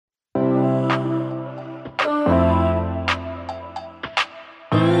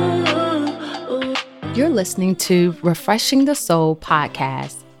listening to Refreshing the Soul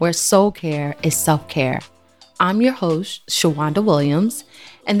podcast, where soul care is self-care. I'm your host, Shawanda Williams,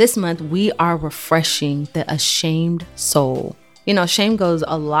 and this month we are refreshing the ashamed soul. You know, shame goes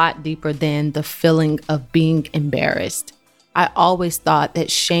a lot deeper than the feeling of being embarrassed. I always thought that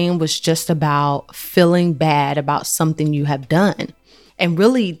shame was just about feeling bad about something you have done. And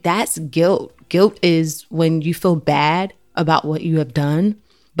really, that's guilt. Guilt is when you feel bad about what you have done,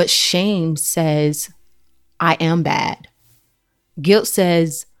 but shame says, I am bad. Guilt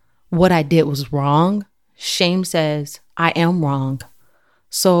says, what I did was wrong. Shame says, I am wrong.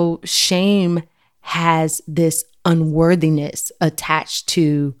 So shame has this unworthiness attached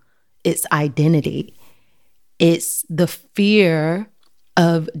to its identity. It's the fear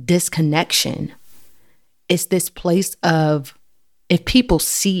of disconnection. It's this place of, if people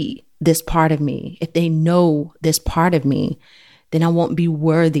see this part of me, if they know this part of me, then I won't be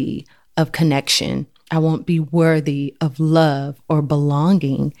worthy of connection. I won't be worthy of love or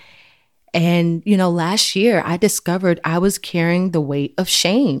belonging. And, you know, last year I discovered I was carrying the weight of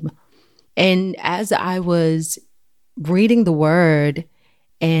shame. And as I was reading the word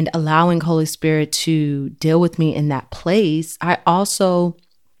and allowing Holy Spirit to deal with me in that place, I also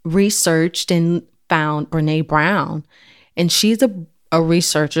researched and found Brené Brown. And she's a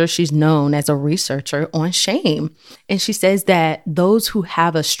researcher. She's known as a researcher on shame. And she says that those who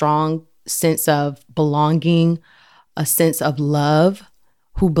have a strong sense of belonging, a sense of love,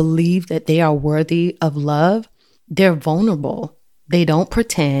 who believe that they are worthy of love, they're vulnerable. They don't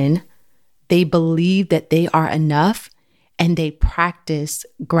pretend. They believe that they are enough. And they practice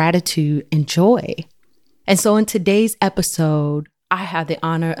gratitude and joy. And so in today's episode, I have the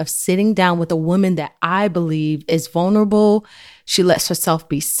honor of sitting down with a woman that I believe is vulnerable. She lets herself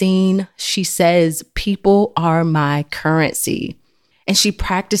be seen. She says, people are my currency. And she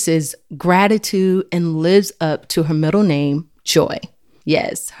practices gratitude and lives up to her middle name, Joy.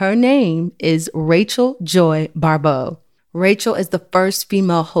 Yes, her name is Rachel Joy Baribeau. Rachel is the first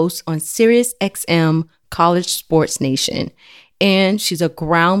female host on SiriusXM College Sports Nation, and she's a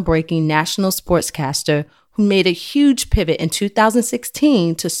groundbreaking national sportscaster who made a huge pivot in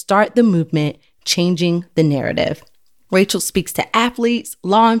 2016 to start the movement Changing the Narrative. Rachel speaks to athletes,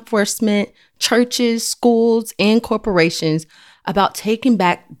 law enforcement, churches, schools, and corporations about taking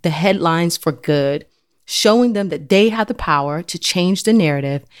back the headlines for good, showing them that they have the power to change the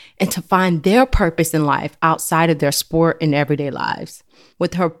narrative and to find their purpose in life outside of their sport and everyday lives.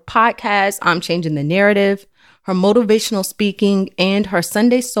 With her podcast, I'm Changing the Narrative, her motivational speaking, and her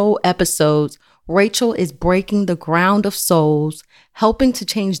Sunday Soul episodes, Rachel is breaking the ground of souls, helping to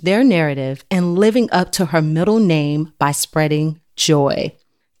change their narrative and living up to her middle name by spreading joy.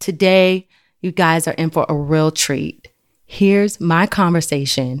 Today, you guys are in for a real treat. Here's my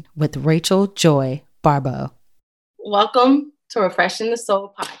conversation with Rachel Joy Baribeau. Welcome to Refreshing the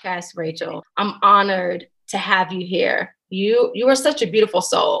Soul podcast, Rachel. I'm honored to have you here. You are such a beautiful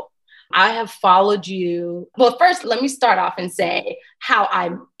soul. I have followed you. Well, first, let me start off and say how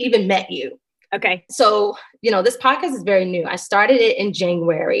I even met you. Okay. So, you know, this podcast is very new. I started it in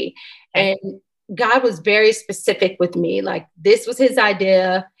January, and God was very specific with me. Like, this was his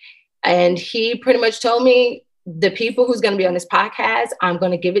idea. And he pretty much told me, the people who's going to be on this podcast, I'm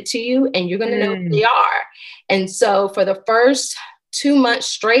going to give it to you and you're going to know who they are. And so for the first 2 months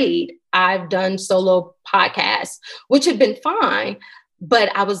straight, I've done solo podcasts, which have been fine.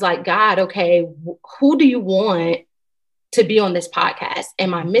 But I was like, God, okay, who do you want to be on this podcast?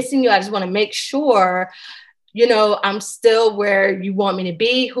 Am I missing you? I just want to make sure, you know, I'm still where you want me to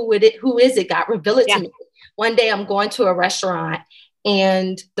be. Who is it? God, reveal it to me. One day I'm going to a restaurant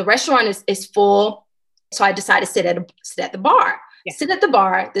and the restaurant is full. So I decided to sit at the bar. Sit at the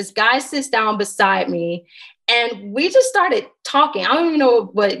bar. This guy sits down beside me and we just started talking. I don't even know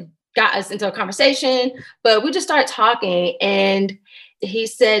what got us into a conversation, but we just started talking. And he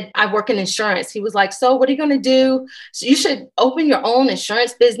said, I work in insurance. He was like, so what are you going to do? So you should open your own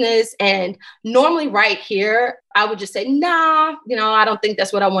insurance business. And normally right here, I would just say, nah, you know, I don't think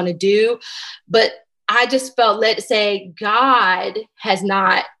that's what I want to do. But I just felt led to say, God has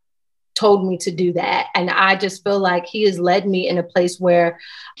not told me to do that. And I just feel like he has led me in a place where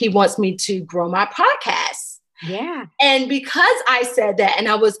he wants me to grow my podcast. Yeah. And because I said that and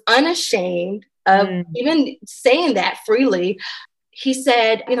I was unashamed of even saying that freely, he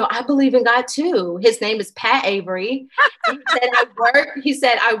said, you know, I believe in God too. His name is Pat Avery. He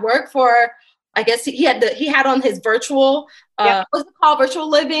said, I work for, I guess he had on his virtual, what's it called? Virtual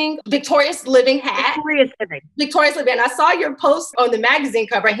living, Victorious Living hat. Victorious Living. And I saw your post on the magazine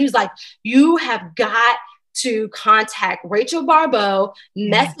cover and he was like, you have got to contact Rachel Baribeau,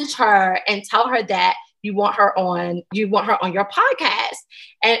 message her and tell her that you want her on your podcast.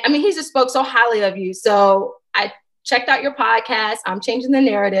 And I mean, he just spoke so highly of you. So I checked out your podcast. I'm Changing the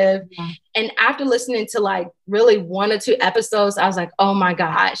Narrative. Yeah. And after listening to like really 1 or 2 episodes, I was like, oh my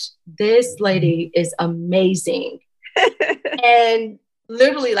gosh, this lady is amazing. And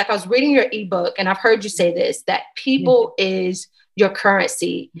literally, like I was reading your ebook and I've heard you say this, that people is your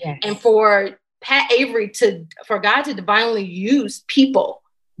currency. Yes. And for Pat Avery for God to divinely use people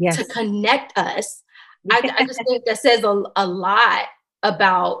to connect us, I just think that says a lot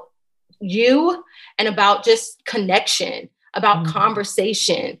about you and about just connection, about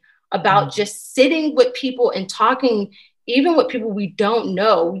conversation, about just sitting with people and talking, even with people we don't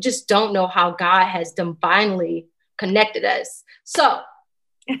know. We just don't know how God has divinely connected us. So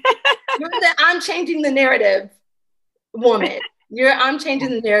you're the I'm Changing the Narrative woman. I'm Changing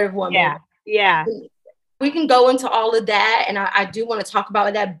the Narrative woman. Yeah. We can go into all of that. And I do want to talk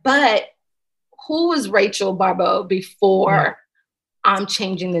about that. But who was Rachel Barbeau before I'm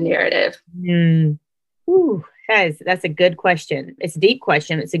Changing the Narrative? Ooh, that's a good question. It's a deep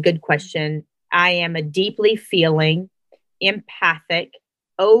question. It's a good question. I am a deeply feeling, empathic,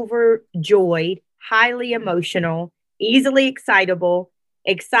 overjoyed, highly emotional, easily excitable,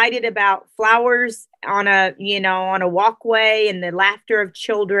 excited about flowers on a walkway and the laughter of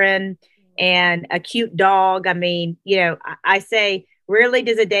children and a cute dog. I mean, I say, rarely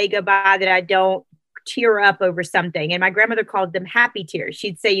does a day go by that I don't tear up over something. And my grandmother called them happy tears.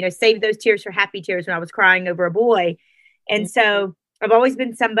 She'd say, save those tears for happy tears when I was crying over a boy. And so I've always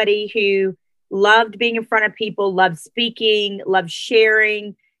been somebody who loved being in front of people, loved speaking, loved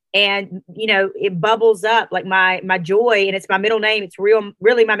sharing. And, it bubbles up like my joy, and it's my middle name. It's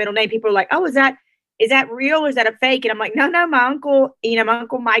really my middle name. People are like, oh, is that real or is that a fake? And I'm like, no, my uncle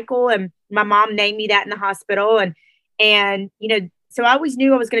Michael and my mom named me that in the hospital. And, so I always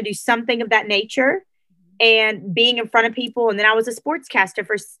knew I was going to do something of that nature and being in front of people. And then I was a sportscaster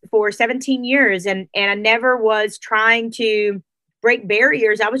for 17 years. And I never was trying to break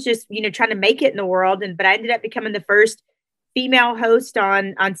barriers. I was just, trying to make it in the world. But I ended up becoming the first female host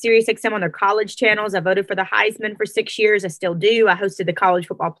on Sirius XM on their college channels. I voted for the Heisman for 6 years. I still do. I hosted the college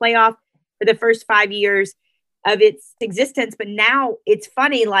football playoff for the first 5 years of its existence. But now it's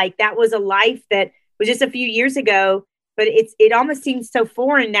funny, like that was a life that was just a few years ago, but it almost seems so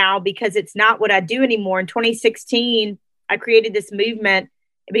foreign now because it's not what I do anymore. In 2016, I created this movement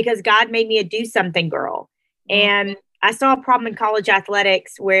because God made me a do something girl. And I saw a problem in college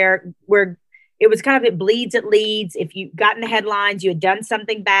athletics where it was kind of, it bleeds, it leads. If you got in the headlines, you had done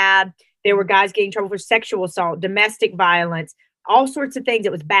something bad. There were guys getting in trouble for sexual assault, domestic violence, all sorts of things.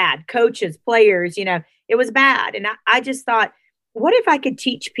 It was bad. Coaches, players, it was bad. And I just thought, what if I could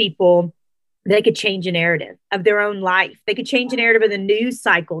teach people they could change a narrative of their own life? They could change a narrative of the news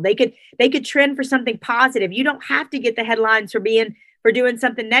cycle. They could trend for something positive. You don't have to get the headlines for doing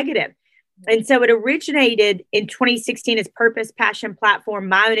something negative. And so it originated in 2016 as Purpose, Passion Platform,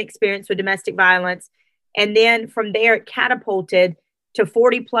 my own experience with domestic violence. And then from there, it catapulted to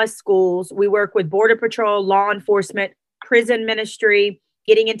 40 plus schools. We work with Border Patrol, law enforcement, prison ministry,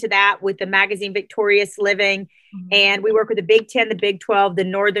 getting into that with the magazine Victorious Living. And we work with the Big 10, the Big 12, the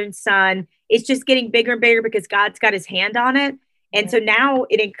Northern Sun. It's just getting bigger and bigger because God's got his hand on it. And so now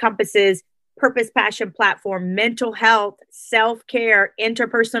it encompasses Purpose, Passion Platform, mental health, self-care,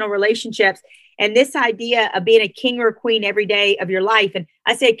 interpersonal relationships, and this idea of being a king or a queen every day of your life. And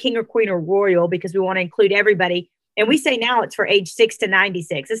I say king or queen or royal because we want to include everybody. And we say now it's for age 6 to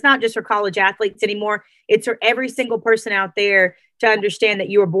 96. It's not just for college athletes anymore. It's for every single person out there to understand that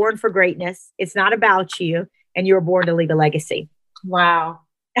you were born for greatness. It's not about you, and you were born to leave a legacy. Wow.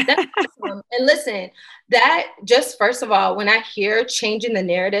 That's awesome. And listen, that just first of all, when I hear changing the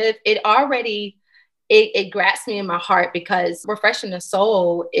narrative, it grabs me in my heart because Refreshing the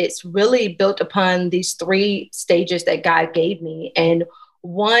Soul, it's really built upon these 3 stages that God gave me. And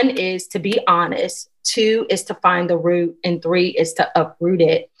 1 is to be honest, 2 is to find the root, and 3 is to uproot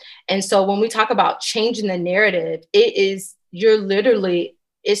it. And so when we talk about changing the narrative, it's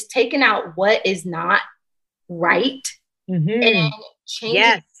taking out what is not right and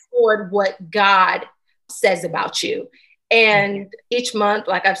changing toward what God says about you. And each month,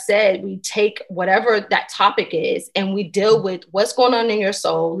 like I've said, we take whatever that topic is and we deal with what's going on in your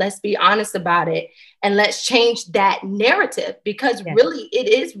soul. Let's be honest about it. And let's change that narrative because really, it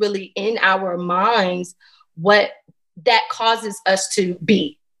is really in our minds what that causes us to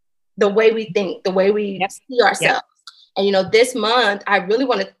be, the way we think, the way we see ourselves. And, this month, I really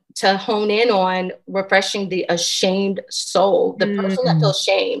wanted to hone in on refreshing the ashamed soul, the person that feels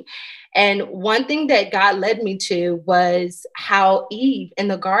shame. And one thing that God led me to was how Eve in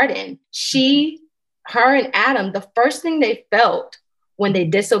the garden, her and Adam, the first thing they felt when they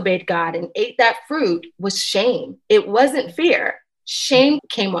disobeyed God and ate that fruit was shame. It wasn't fear. Shame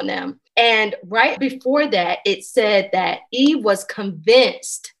came on them. And right before that, it said that Eve was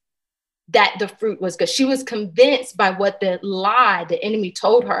convinced that the fruit was good. She was convinced by what the lie the enemy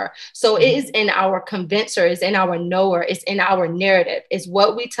told her. So it is in our convincer, it's in our knower, it's in our narrative, it's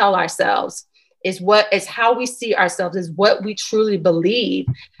what we tell ourselves, is how we see ourselves, is what we truly believe.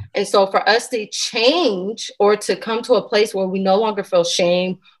 And so for us to change or to come to a place where we no longer feel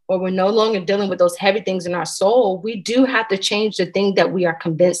shame or we're no longer dealing with those heavy things in our soul, we do have to change the thing that we are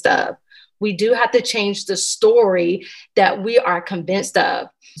convinced of. We do have to change the story that we are convinced of.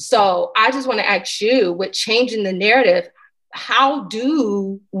 So I just want to ask you, with changing the narrative, how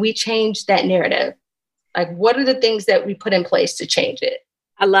do we change that narrative? Like, what are the things that we put in place to change it?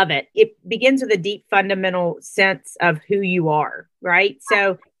 I love it. It begins with a deep fundamental sense of who you are, right?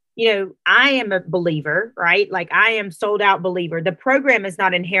 So, I am a believer, right? Like, I am sold out believer. The program is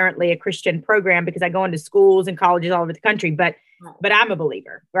not inherently a Christian program because I go into schools and colleges all over the country, but I'm a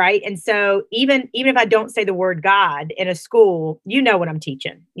believer, right? And so even if I don't say the word God in a school, you know what I'm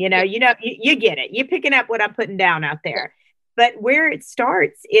teaching, you get it. You're picking up what I'm putting down out there. But where it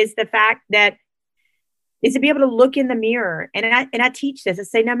starts is the fact that is to be able to look in the mirror. And I teach this. I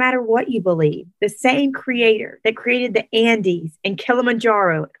say, no matter what you believe, the same creator that created the Andes and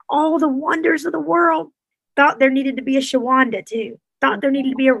Kilimanjaro, all the wonders of the world, thought there needed to be a Shawanda too, thought there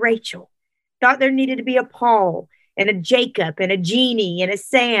needed to be a Rachel, thought there needed to be a Paul and a Jacob and a Jeannie and a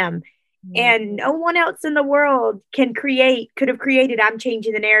Sam. And no one else in the world could have created, I'm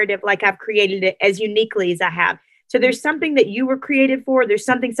changing the narrative like I've created it as uniquely as I have. So there's something that you were created for. There's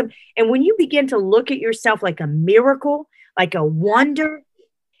something, and when you begin to look at yourself like a miracle, like a wonder,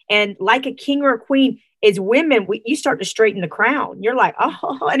 and like a king or a queen, as women, you start to straighten the crown. You're like,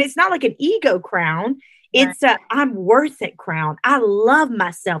 oh, and it's not like an ego crown. It's a I'm worth it crown. I love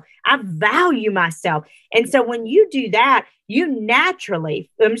myself. I value myself. And so when you do that, you naturally,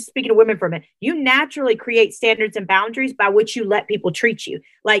 I'm just speaking to women for a minute, you naturally create standards and boundaries by which you let people treat you.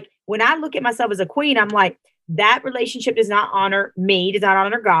 Like when I look at myself as a queen, I'm like, that relationship does not honor me, does not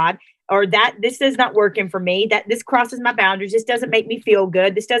honor God, or that this is not working for me, that this crosses my boundaries. This doesn't make me feel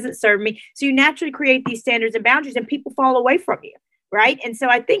good. This doesn't serve me. So you naturally create these standards and boundaries and people fall away from you. Right. And so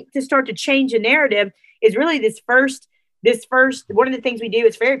I think to start to change a narrative is really this first, one of the things we do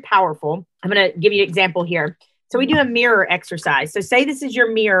is very powerful. I'm going to give you an example here. So we do a mirror exercise. So say this is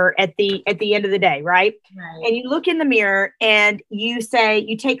your mirror at the end of the day, right? And you look in the mirror and you say,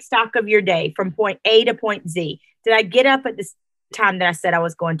 you take stock of your day from point A to point Z. Did I get up at this time that I said I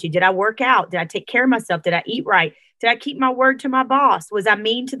was going to? Did I work out? Did I take care of myself? Did I eat right? Did I keep my word to my boss? Was I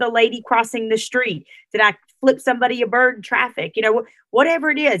mean to the lady crossing the street? Did I flip somebody a bird in traffic? Whatever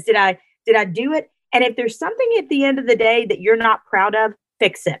it is, did I do it? And if there's something at the end of the day that you're not proud of,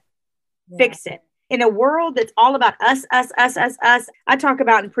 fix it. Yeah. Fix it. In a world that's all about us, I talk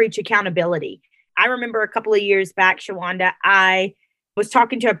about and preach accountability. I remember a couple of years back, Shawanda, I was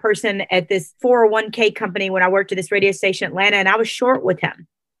talking to a person at this 401k company when I worked at this radio station in Atlanta, and I was short with him.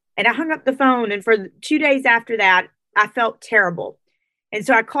 And I hung up the phone. And for 2 days after that, I felt terrible. And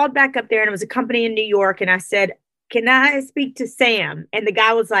so I called back up there, and it was a company in New York. And I said, can I speak to Sam? And the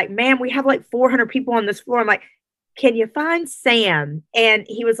guy was like, ma'am, we have like 400 people on this floor. I'm like, can you find Sam? And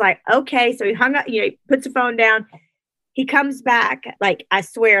he was like, okay. So he hung up, he puts the phone down. He comes back, like, I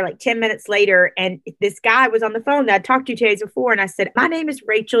swear, like 10 minutes later. And this guy was on the phone that I talked to 2 days before. And I said, my name is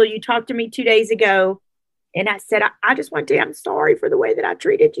Rachel. You talked to me 2 days ago. And I said, I just want to, I'm sorry for the way that I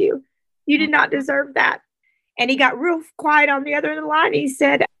treated you. You did not deserve that. And he got real quiet on the other end of the line. He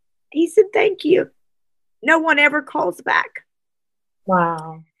said, thank you. No one ever calls back.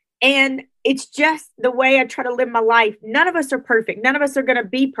 Wow. And it's just the way I try to live my life. None of us are perfect. None of us are going to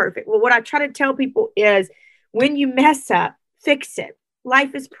be perfect. Well, what I try to tell people is when you mess up, fix it.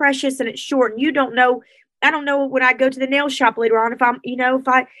 Life is precious and it's short. And you don't know. I don't know when I go to the nail shop later on, if if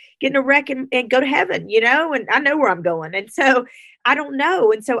I get in a wreck and go to heaven, and I know where I'm going. And so I don't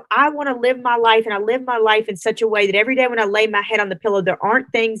know. And so I want to live my life, and I live my life in such a way that every day when I lay my head on the pillow, there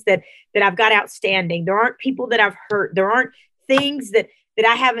aren't things that I've got outstanding. There aren't people that I've hurt. There aren't things that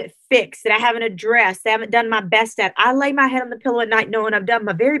I haven't fixed, that I haven't addressed, that I haven't done my best at. I lay my head on the pillow at night knowing I've done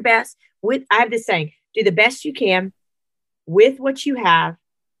my very best I have this saying, do the best you can with what you have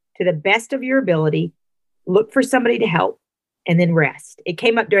to the best of your ability. Look for somebody to help and then rest. It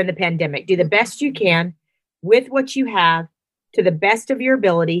came up during the pandemic. Do the best you can with what you have to the best of your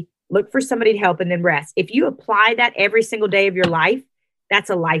ability. Look for somebody to help and then rest. If you apply that every single day of your life,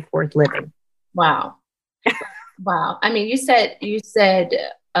 that's a life worth living. Wow. Wow. I mean, you said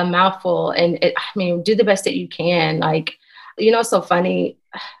a mouthful. And do the best that you can. Like, so funny.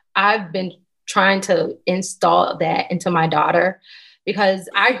 I've been trying to install that into my daughter because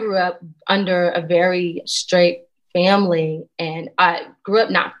I grew up under a very straight family, and I grew up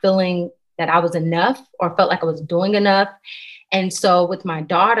not feeling that I was enough or felt like I was doing enough. And so with my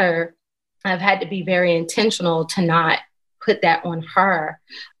daughter, I've had to be very intentional to not put that on her.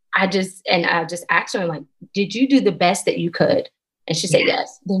 I just asked her, like, did you do the best that you could? And she said,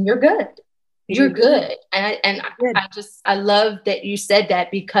 yes. Then you're good. You're good. And I love that you said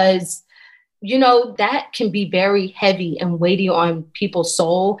that, because that can be very heavy and weighty on people's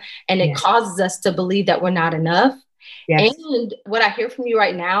soul. And it causes us to believe that we're not enough. Yes. And what I hear from you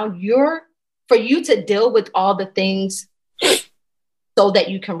right now, for you to deal with all the things so that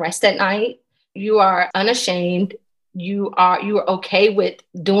you can rest at night, you are unashamed. You are okay with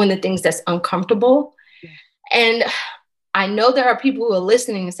doing the things that's uncomfortable. Yeah. And I know there are people who are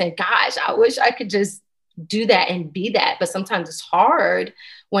listening and saying, gosh, I wish I could just do that and be that. But sometimes it's hard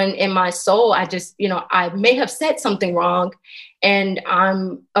when in my soul, I just, I may have said something wrong and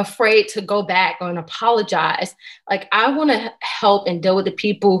I'm afraid to go back and apologize. Like, I want to help and deal with the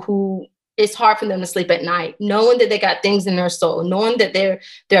people who it's hard for them to sleep at night, knowing that they got things in their soul, knowing that there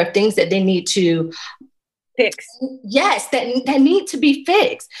are things that they need to fix. Yes, that need to be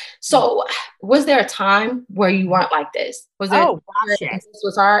fixed. So was there a time where you weren't like this? Was there? Oh, gosh, yes. This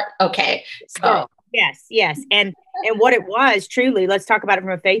was hard? Okay. So yes. And what it was, truly, let's talk about it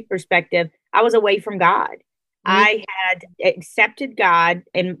from a faith perspective. I was away from God. Mm-hmm. I had accepted God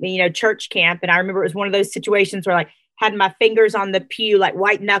in, church camp. And I remember it was one of those situations where, like, had my fingers on the pew, like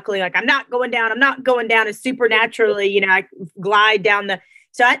white knuckling, like I'm not going down. And supernaturally, I glide down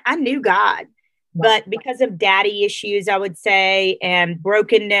so I knew God. But because of daddy issues, I would say, and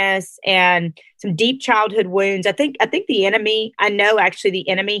brokenness and some deep childhood wounds, I think the enemy,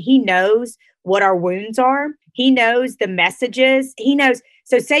 he knows what our wounds are. He knows the messages. He knows.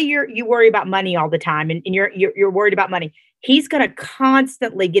 So say you worry about money all the time and you're worried about money. He's going to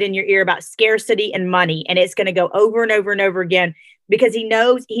constantly get in your ear about scarcity and money. And it's going to go over and over and over again, because he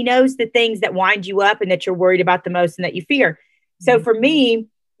knows the things that wind you up and that you're worried about the most and that you fear. So for me,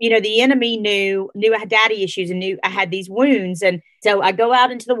 the enemy knew I had daddy issues and knew I had these wounds. And so I go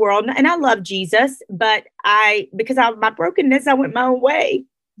out into the world and I love Jesus, but because of my brokenness, I went my own way.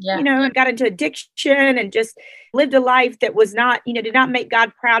 Yeah. I got into addiction and just lived a life that was not, did not make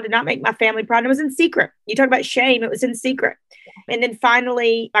God proud, did not make my family proud. And it was in secret. You talk about shame. It was in secret. And then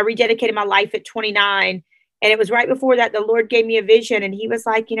finally, I rededicated my life at 29. And it was right before that, the Lord gave me a vision. And he was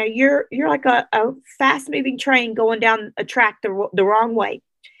like, you're like a fast moving train going down a track the wrong way.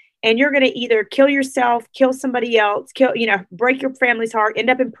 And you're going to either kill yourself, kill somebody else, break your family's heart,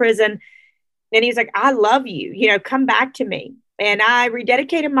 end up in prison. And he's like, I love you, come back to me. And I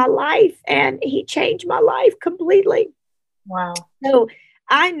rededicated my life and he changed my life completely. Wow. So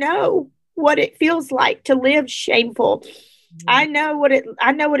I know what it feels like to live shameful. Mm-hmm. I know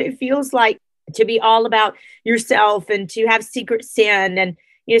what it feels like to be all about yourself and to have secret sin. And,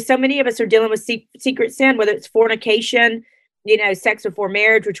 so many of us are dealing with secret sin, whether it's fornication, sex before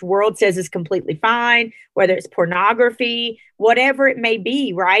marriage, which the world says is completely fine, whether it's pornography, whatever it may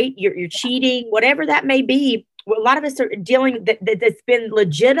be, right? You're cheating, whatever that may be. A lot of us are dealing that's been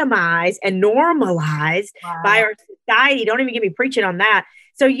legitimized and normalized by our society. Don't even get me preaching on that.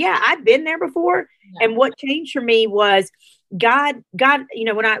 So yeah, I've been there before. Yeah. And what changed for me was God,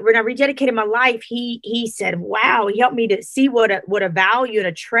 when I rededicated my life, he said, wow, he helped me to see what a value and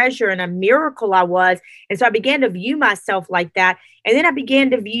a treasure and a miracle I was. And so I began to view myself like that. And then I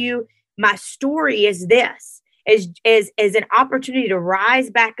began to view my story as this, as an opportunity to rise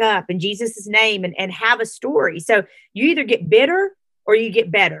back up in Jesus' name and have a story. So you either get bitter or you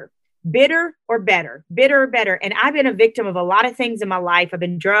get better, bitter or better, bitter or better. And I've been a victim of a lot of things in my life. I've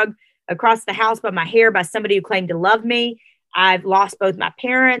been drugged across the house by my hair by somebody who claimed to love me. I've lost both my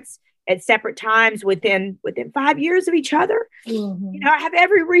parents at separate times within 5 years of each other. Mm-hmm. I have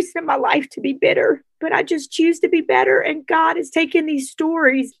every reason in my life to be bitter, but I just choose to be better. And God has taken these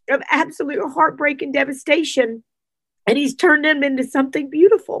stories of absolute heartbreak and devastation, and he's turned them into something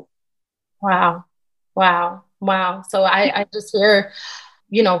beautiful. Wow. So I just hear,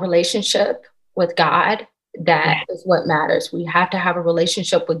 relationship with God. That is what matters. We have to have a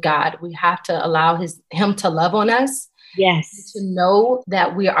relationship with God. We have to allow him to love on us. Yes. To know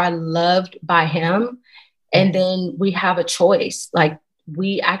that we are loved by him. And then we have a choice. Like,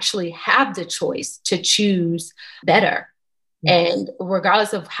 we actually have the choice to choose better. Yes. And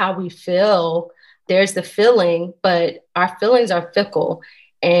regardless of how we feel, there's the feeling, but our feelings are fickle.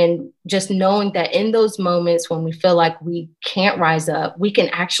 And just knowing that in those moments when we feel like we can't rise up, we can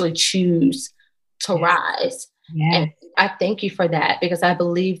actually choose to rise. Yes. And I thank you for that, because I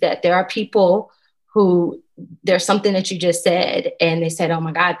believe that there are people who there's something that you just said and they said, oh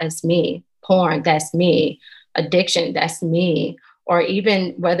my God, that's me. Porn, that's me. Addiction, that's me. Or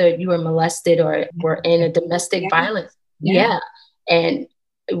even whether you were molested or were in a domestic violence. Yeah. And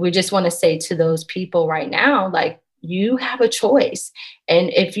we just want to say to those people right now, like, you have a choice.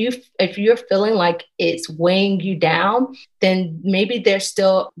 And if you're feeling like it's weighing you down, then maybe there's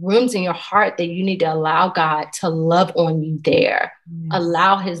still rooms in your heart that you need to allow God to love on you there. Yes.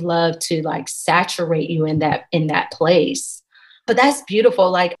 Allow his love to like saturate you in that place. But that's beautiful.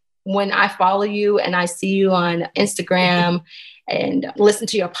 Like when I follow you and I see you on Instagram and listen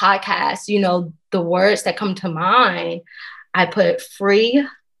to your podcast, you know, the words that come to mind, I put free,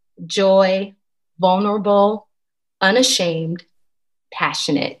 joy, vulnerable, unashamed,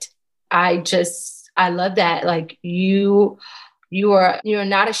 passionate. I love that. Like you're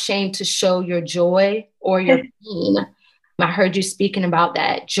not ashamed to show your joy or your pain. I heard you speaking about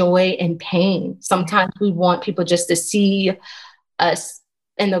that joy and pain. Sometimes we want people just to see us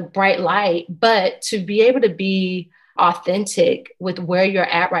in the bright light, but to be able to be authentic with where you're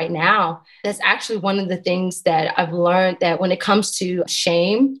at right now, that's actually one of the things that I've learned, that when it comes to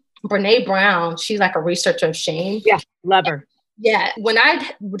shame, Brene Brown, she's like a researcher of shame. Yeah, love her. Yeah. When I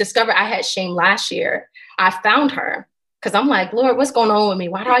discovered I had shame last year, I found her because I'm like, Lord, what's going on with me?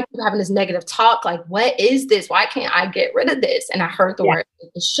 Why do I keep having this negative talk? Like, what is this? Why can't I get rid of this? And I heard the word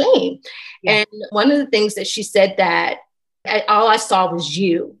shame. Yeah. And one of the things that she said that all I saw was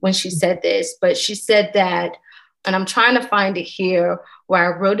you when she said this, but she said that, and I'm trying to find it here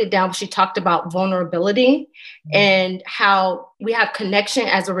where I wrote it down. She talked about vulnerability and how we have connection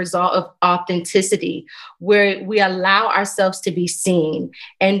as a result of authenticity, where we allow ourselves to be seen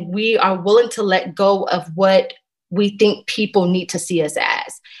and we are willing to let go of what we think people need to see us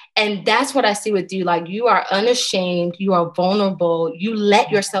as. And that's what I see with you. Like, you are unashamed, you are vulnerable, you let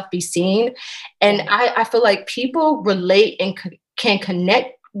yourself be seen. And I feel like people relate and can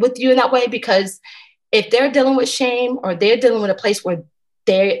connect with you in that way, because if they're dealing with shame or they're dealing with a place where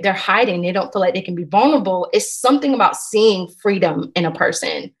they're hiding, they don't feel like they can be vulnerable, it's something about seeing freedom in a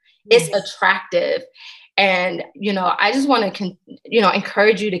person. It's attractive. And, you know, I just want to,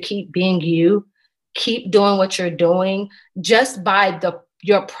 encourage you to keep being you, keep doing what you're doing. Just by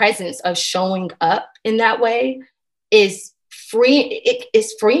your presence of showing up in that way is free. It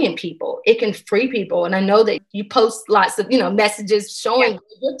is freeing people. It can free people. And I know that you post lots of, messages showing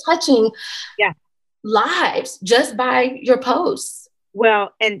you're touching lives just by your posts.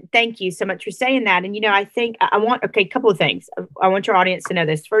 Well, and thank you so much for saying that. And, I think a couple of things. I want your audience to know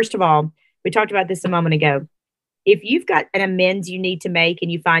this. First of all, we talked about this a moment ago. If you've got an amends you need to make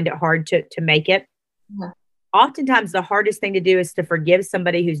and you find it hard to make it, oftentimes the hardest thing to do is to forgive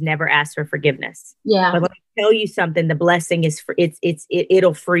somebody who's never asked for forgiveness. Yeah. But let me tell you something, the blessing is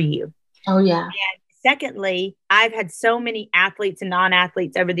it'll free you. Oh yeah. And secondly, I've had so many athletes and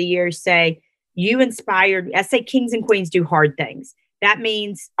non-athletes over the years say, you inspired me. I say kings and queens do hard things. That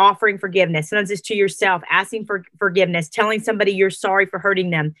means offering forgiveness. Sometimes it's to yourself, asking for forgiveness, telling somebody you're sorry for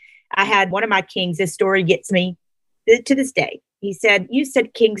hurting them. I had one of my kings, this story gets me to this day. He said, you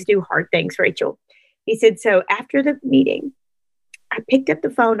said kings do hard things, Rachel. He said, so after the meeting, I picked up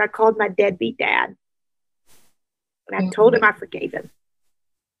the phone. I called my deadbeat dad. And I told him I forgave him.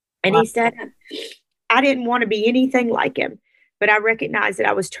 And he said, I didn't want to be anything like him, but I recognized that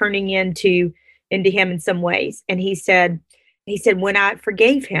I was turning into him in some ways. And he said, when I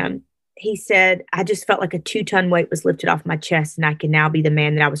forgave him, he said, I just felt like a 2-ton weight was lifted off my chest and I can now be the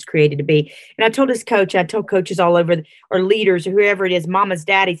man that I was created to be. And I told his coach, I told coaches all over, or leaders or whoever it is, mamas,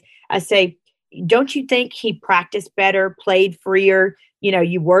 daddies, I say, don't you think he practiced better, played freer?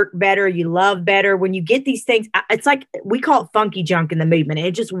 You work better, you love better. When you get these things, it's like, we call it funky junk in the movement.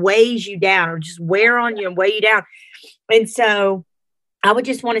 It just weighs you down or just wear on you and weigh you down. And so I would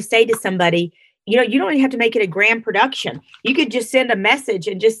just want to say to somebody, you don't even have to make it a grand production. You could just send a message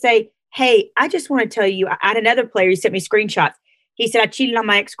and just say, hey, I just want to tell you, I had another player who sent me screenshots. He said, I cheated on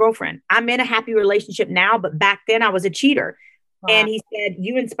my ex-girlfriend. I'm in a happy relationship now, but back then I was a cheater. Wow. And he said,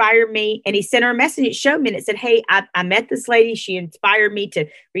 you inspired me. And he sent her a message. It showed me and it said, hey, I met this lady. She inspired me to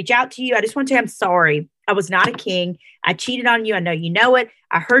reach out to you. I just want to say I'm sorry. I was not a king. I cheated on you. I know you know it.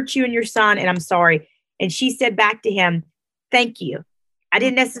 I hurt you and your son, and I'm sorry. And she said back to him, thank you. I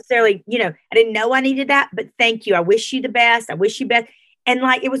didn't necessarily, I didn't know I needed that, but thank you. I wish you the best. I wish you best. And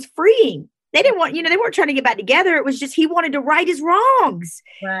like, it was freeing. They didn't want, they weren't trying to get back together. It was just, he wanted to right his wrongs.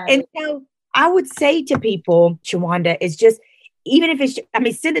 Right. And so I would say to people, Shawanda, is just, even if it's, I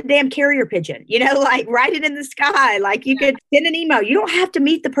mean, send a damn carrier pigeon, like write it in the sky. Like you could send an email. You don't have to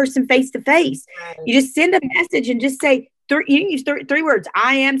meet the person face to face. You just send a message and just say, you can use three words.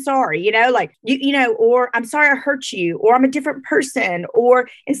 I am sorry, like or I'm sorry I hurt you, or I'm a different person,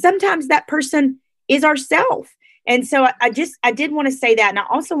 and sometimes that person is ourself. And so I did want to say that. And I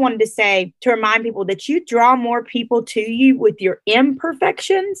also wanted to say, to remind people that you draw more people to you with your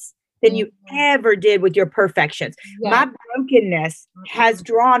imperfections than you ever did with your perfections. My brokenness has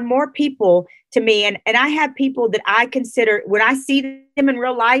drawn more people to me. And I have people that I consider, when I see them in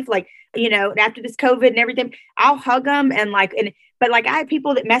real life, like, after this COVID and everything, I'll hug them but I have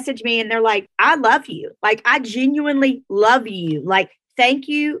people that message me and they're like, I love you. Like, I genuinely love you. Like, thank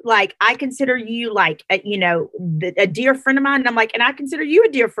you. Like, I consider you like, a dear friend of mine. And I'm like, and I consider you a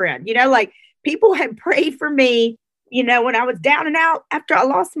dear friend, like people have prayed for me, when I was down and out after I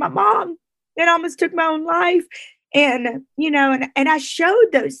lost my mom and almost took my own life. And, and I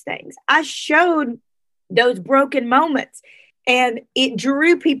showed those things. I showed those broken moments, and it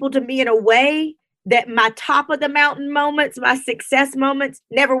drew people to me in a way that my top of the mountain moments, my success moments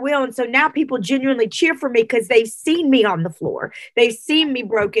never will. And so now people genuinely cheer for me because they've seen me on the floor. They've seen me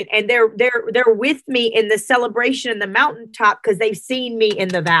broken, and they're with me in the celebration in the mountaintop because they've seen me in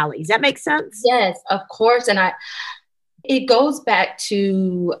the valleys. That makes sense? Yes, of course. And it goes back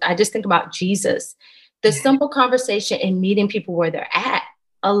to, I just think about Jesus, the simple conversation and meeting people where they're at.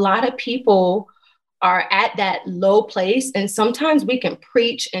 A lot of people are at that low place. And sometimes we can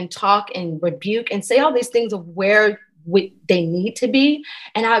preach and talk and rebuke and say all these things of where they need to be.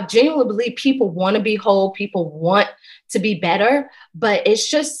 And I genuinely believe people want to be whole. People want to be better, but it's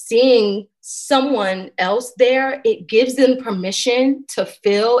just seeing someone else there. It gives them permission to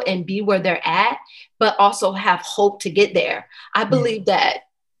feel and be where they're at, but also have hope to get there. I believe that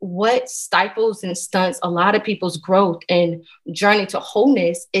what stifles and stunts a lot of people's growth and journey to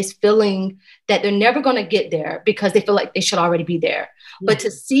wholeness is feeling that they're never going to get there because they feel like they should already be there. But to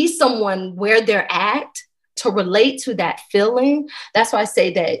see someone where they're at, to relate to that feeling, that's why I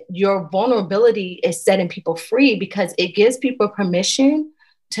say that your vulnerability is setting people free, because it gives people permission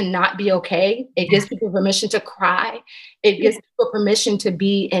to not be okay. It gives people permission to cry. It gives people permission to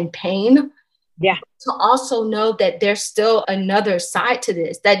be in pain. Yeah. To also know that there's still another side to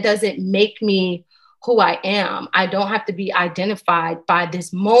this. That doesn't make me who I am. I don't have to be identified by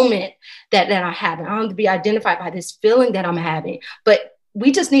this moment that I have. I don't have to be identified by this feeling that I'm having. But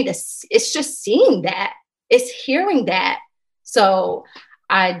we just need to, it's just seeing that. It's hearing that. So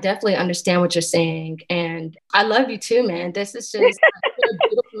I definitely understand what you're saying. And I love you too, man. This is just a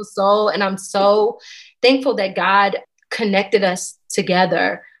beautiful soul. And I'm so thankful that God connected us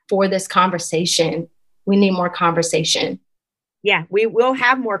together for this conversation. We need more conversation. Yeah, we will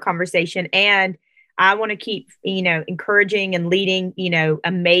have more conversation. And I want to keep, encouraging and leading,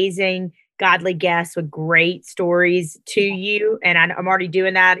 amazing, godly guests with great stories to you. And I'm already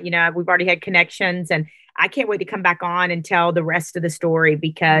doing that. We've already had connections, and I can't wait to come back on and tell the rest of the story,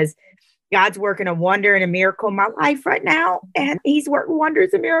 because God's working a wonder and a miracle in my life right now. And he's working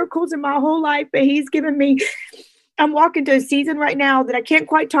wonders and miracles in my whole life. But he's given me, I'm walking to a season right now that I can't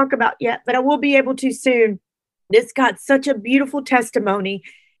quite talk about yet, but I will be able to soon. This got such a beautiful testimony.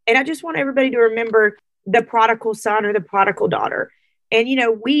 And I just want everybody to remember the prodigal son or the prodigal daughter. And,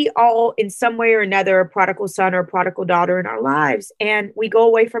 we all in some way or another, a prodigal son or a prodigal daughter in our lives. And we go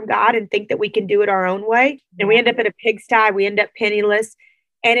away from God and think that we can do it our own way. And we end up in a pigsty. We end up penniless.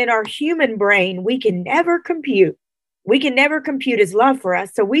 And in our human brain, we can never compute. We can never compute his love for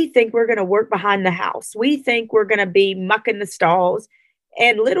us. So we think we're going to work behind the house. We think we're going to be mucking the stalls.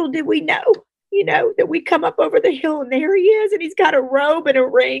 And little did we know, that we come up over the hill and there he is. And he's got a robe and a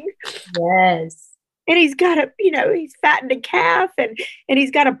ring. Yes. And he's got he's fattened a calf, and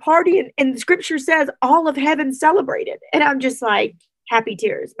he's got a party. And the scripture says all of heaven celebrated. And I'm just like, happy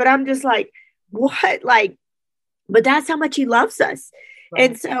tears. But I'm just like, what? But that's how much he loves us.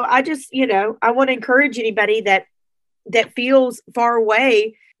 Right. And so I just, I want to encourage anybody that feels far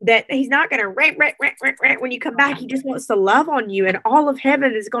away, that he's not going to rant when you come back. He just wants to love on you, and all of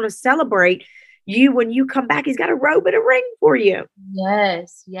heaven is going to celebrate you when you come back. He's got a robe and a ring for you.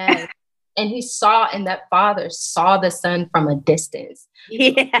 Yes. And he saw, and that father saw the son from a distance.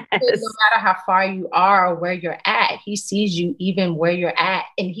 Yes. No matter how far you are or where you're at, he sees you even where you're at,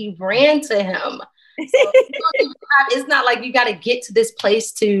 and he ran to him. So it's not like you got to get to this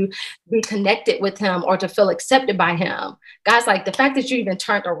place to be connected with him or to feel accepted by him. Guys, like the fact that you even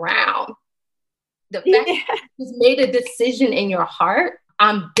turned around, the fact that you made a decision in your heart,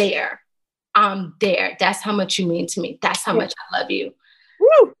 I'm there. That's how much you mean to me. That's how much I love you.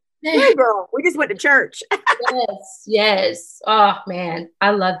 Woo! Hey, girl, we just went to church. Yes, yes. Oh, man,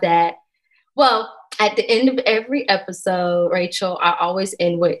 I love that. Well, at the end of every episode, Rachel, I always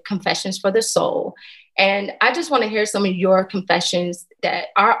end with confessions for the soul. And I just want to hear some of your confessions that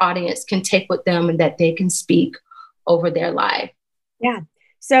our audience can take with them and that they can speak over their life. Yeah.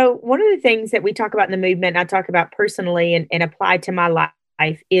 So one of the things that we talk about in the movement, I talk about personally and apply to my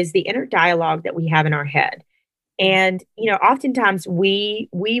life is the inner dialogue that we have in our head. And, oftentimes we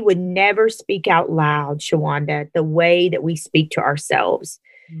would never speak out loud, Shawanda, the way that we speak to ourselves.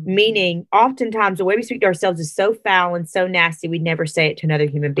 Mm-hmm. Meaning, oftentimes the way we speak to ourselves is so foul and so nasty, we'd never say it to another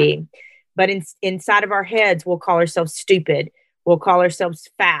human being. But inside of our heads, we'll call ourselves stupid. We'll call ourselves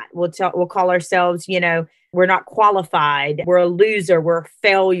fat. We'll call ourselves, we're not qualified. We're a loser. We're a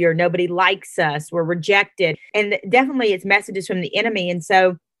failure. Nobody likes us. We're rejected. And definitely it's messages from the enemy. And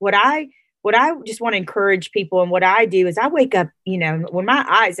so what I just want to encourage people and what I do is I wake up, when my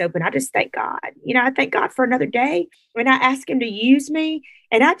eyes open, I just thank God. I thank God for another day. And I ask him to use me.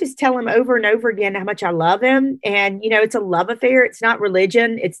 And I just tell him over and over again how much I love him. And, it's a love affair. It's not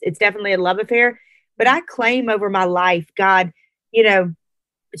religion. It's definitely a love affair. But I claim over my life, God,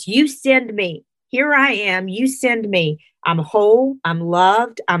 you send me. Here I am. You send me. I'm whole. I'm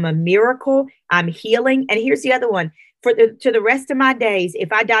loved. I'm a miracle. I'm healing. And here's the other one. To the rest of my days,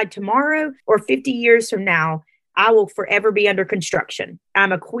 if I died tomorrow or 50 years from now, I will forever be under construction.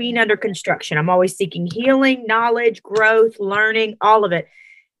 I'm a queen under construction. I'm always seeking healing, knowledge, growth, learning, all of it.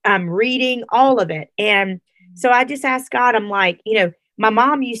 I'm reading all of it. And so I just ask God, I'm like, my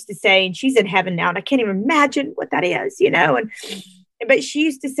mom used to say, and she's in heaven now, and I can't even imagine what that is, but she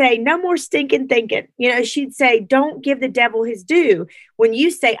used to say, no more stinking thinking. She'd say, don't give the devil his due. When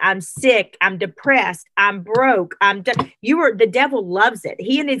you say, I'm sick, I'm depressed, I'm broke, I'm done, the devil loves it.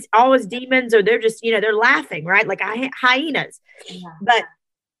 He and all his demons, or they're just, they're laughing, right? Like hyenas. Yeah. But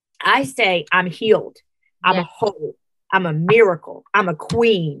I say, I'm healed. I'm a whole. I'm a miracle. I'm a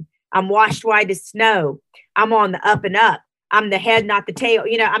queen. I'm washed white as snow. I'm on the up and up. I'm the head, not the tail.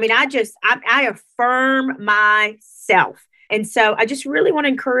 I affirm myself. And so I just really want to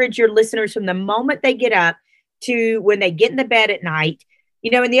encourage your listeners from the moment they get up to when they get in the bed at night,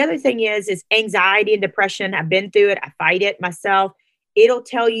 and the other thing is anxiety and depression. I've been through it. I fight it myself. It'll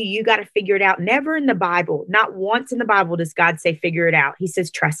tell you got to figure it out. Never in the Bible, not once in the Bible does God say, figure it out. He says,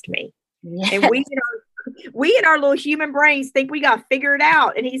 trust me. Yes. And we in our little human brains think we got to figure it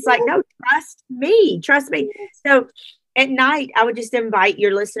out. And he's like, no, trust me. So at night, I would just invite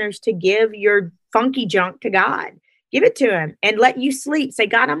your listeners to give your funky junk to God. Give it to him and let you sleep. Say,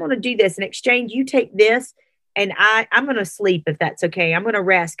 God, I'm going to do this. In exchange, you take this and I'm going to sleep if that's okay. I'm going to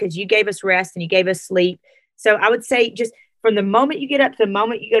rest because you gave us rest and you gave us sleep. So I would say just from the moment you get up to the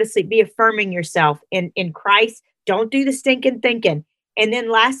moment you go to sleep, be affirming yourself in Christ. Don't do the stinking thinking. And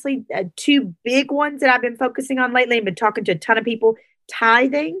then lastly, two big ones that I've been focusing on lately and been talking to a ton of people.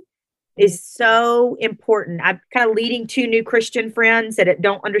 Tithing is so important. I'm kind of leading two new Christian friends that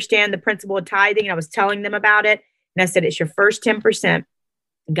don't understand the principle of tithing. And I was telling them about it. And I said, it's your first 10%.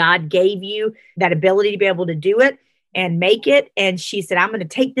 God gave you that ability to be able to do it and make it. And she said, I'm going to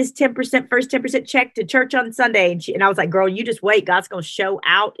take this 10%, first 10% check to church on Sunday. And I was like, girl, you just wait. God's going to show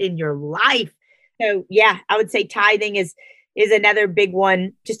out in your life. So yeah, I would say tithing is another big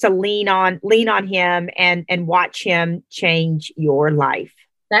one, just to lean on him and watch him change your life.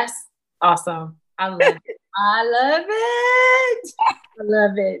 That's awesome. I love it. I love it. I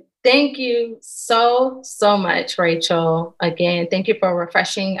love it. Thank you so much, Rachel. Again, thank you for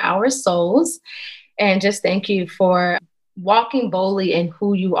refreshing our souls. And just thank you for walking boldly in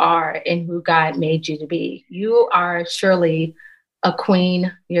who you are and who God made you to be. You are surely a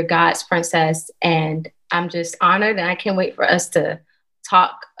queen. You're God's princess. And I'm just honored. And I can't wait for us to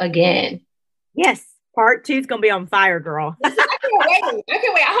talk again. Yes. Part 2 is going to be on fire, girl. I can't wait.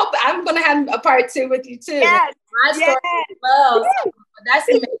 I hope I'm going to have a part 2 with you too. Yes. My story as well. So that's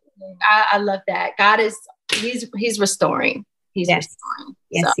amazing. I love that. God he's restoring. He's restoring.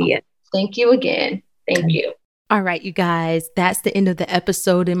 Yes, so, he is. Thank you again. Thank you. All right, you guys, that's the end of the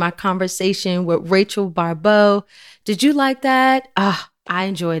episode in my conversation with Rachel Barbeau. Did you like that? I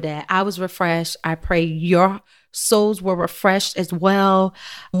enjoyed that. I was refreshed. I pray your souls were refreshed as well.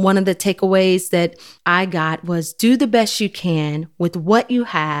 One of the takeaways that I got was do the best you can with what you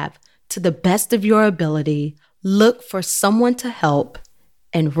have to the best of your ability. Look for someone to help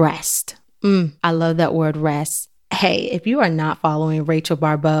and rest. I love that word, rest. Hey, if you are not following Rachel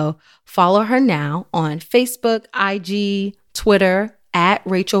Barbeau, follow her now on Facebook, IG, Twitter, at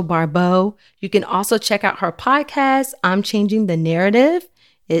Rachel Barbeau. You can also check out her podcast, I'm Changing the Narrative.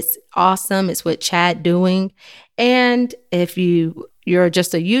 It's awesome. It's with Chad Doing. And if you you're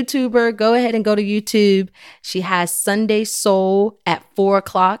just a YouTuber, go ahead and go to YouTube. She has Sunday Soul at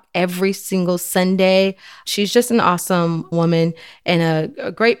 4:00 every single Sunday. She's just an awesome woman and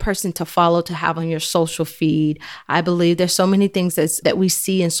a great person to follow, to have on your social feed. I believe there's so many things that we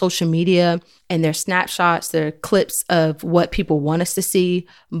see in social media, and they're snapshots, they're clips of what people want us to see.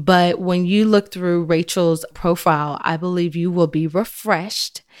 But when you look through Rachel's profile, I believe you will be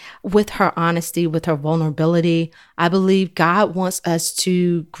refreshed with her honesty, with her vulnerability. I believe God wants us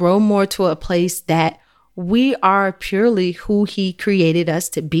to grow more to a place that we are purely who He created us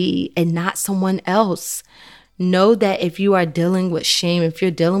to be and not someone else. Know that if you are dealing with shame, if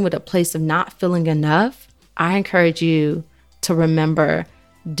you're dealing with a place of not feeling enough, I encourage you to remember,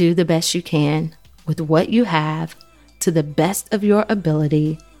 do the best you can with what you have to the best of your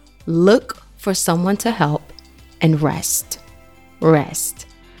ability. Look for someone to help and rest. Rest.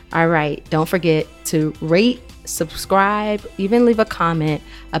 All right. Don't forget to rate, subscribe, even leave a comment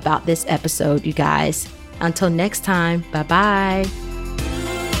about this episode, you guys. Until next time, bye-bye.